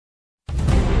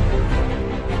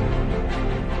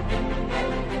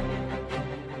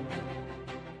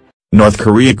North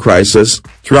Korea crisis,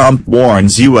 Trump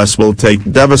warns US will take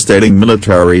devastating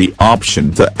military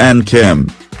option to end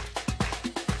Kim.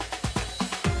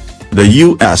 The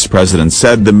US president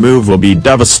said the move will be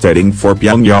devastating for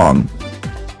Pyongyang.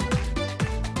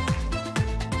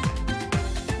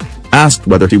 Asked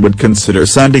whether he would consider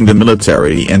sending the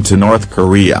military into North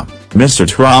Korea, Mr.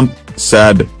 Trump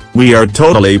said, "We are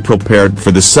totally prepared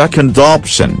for the second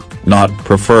option, not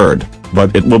preferred,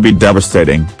 but it will be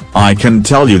devastating, I can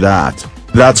tell you that.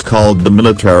 That's called the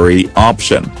military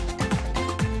option.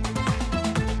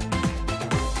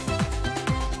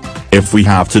 If we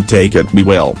have to take it, we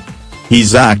will.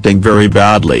 He's acting very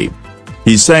badly.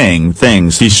 He's saying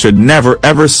things he should never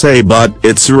ever say, but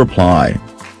it's a reply.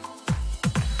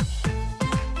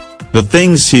 The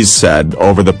things he's said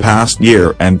over the past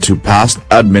year and to past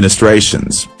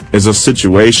administrations, is a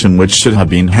situation which should have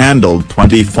been handled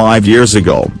 25 years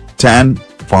ago,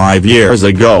 5 years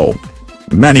ago.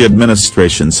 Many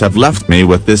administrations have left me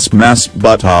with this mess,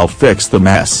 but I'll fix the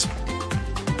mess."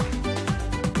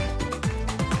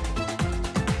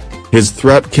 His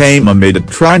threat came amid a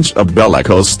trench of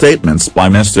bellicose statements by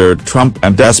Mr. Trump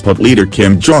and despot leader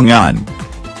Kim Jong-un.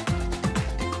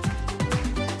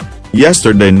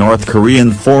 Yesterday, North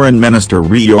Korean Foreign Minister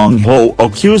Ri Yong-ho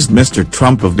accused Mr.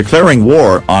 Trump of declaring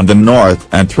war on the North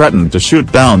and threatened to shoot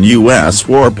down U.S.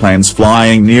 warplanes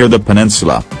flying near the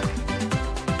peninsula.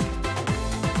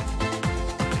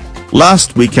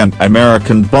 Last weekend,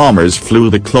 American bombers flew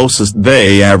the closest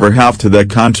they ever have to the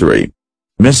country.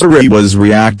 Mr. Ri was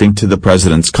reacting to the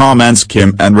president's comments.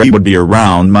 Kim and Ri would be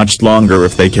around much longer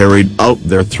if they carried out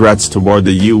their threats toward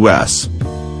the U.S.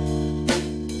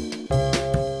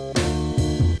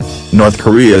 North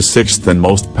Korea's sixth and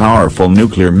most powerful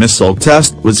nuclear missile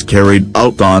test was carried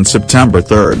out on September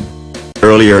 3.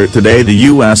 Earlier today, the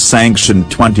U.S.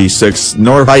 sanctioned 26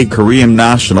 North Korean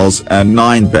nationals and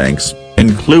 9 banks,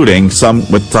 including some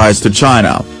with ties to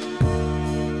China.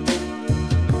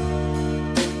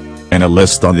 In a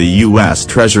list on the U.S.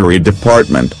 Treasury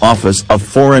Department Office of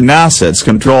Foreign Assets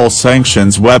Control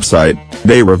Sanctions website,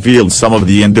 they revealed some of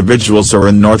the individuals are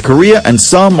in North Korea and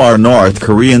some are North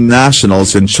Korean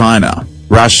nationals in China,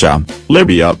 Russia,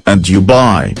 Libya and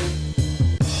Dubai.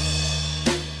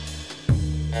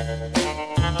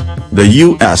 The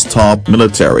U.S. top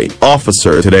military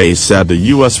officer today said the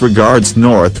U.S. regards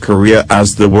North Korea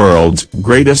as the world's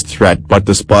greatest threat, but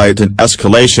despite an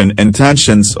escalation in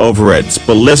tensions over its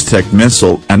ballistic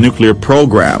missile and nuclear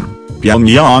program,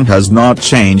 Pyongyang has not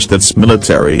changed its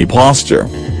military posture.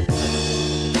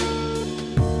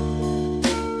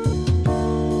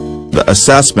 The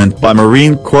assessment by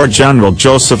Marine Corps General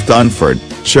Joseph Dunford,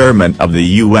 chairman of the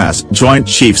U.S. Joint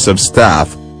Chiefs of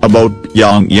Staff, about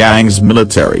Pyongyang's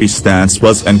military stance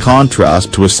was in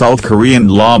contrast to a South Korean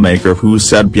lawmaker who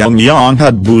said Pyongyang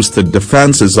had boosted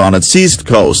defenses on its east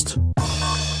coast.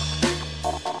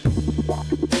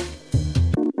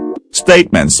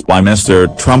 Statements by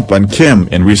Mr. Trump and Kim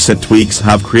in recent weeks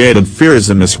have created fears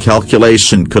a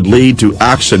miscalculation could lead to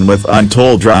action with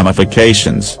untold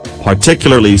ramifications,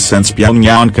 particularly since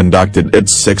Pyongyang conducted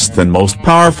its sixth and most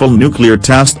powerful nuclear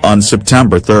test on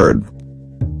September 3.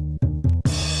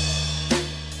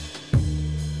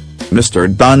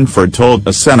 Mr. Dunford told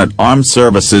the Senate Armed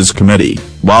Services Committee,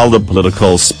 "While the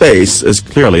political space is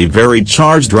clearly very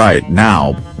charged right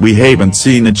now, we haven't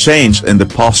seen a change in the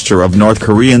posture of North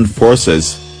Korean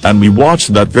forces, and we watch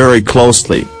that very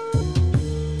closely."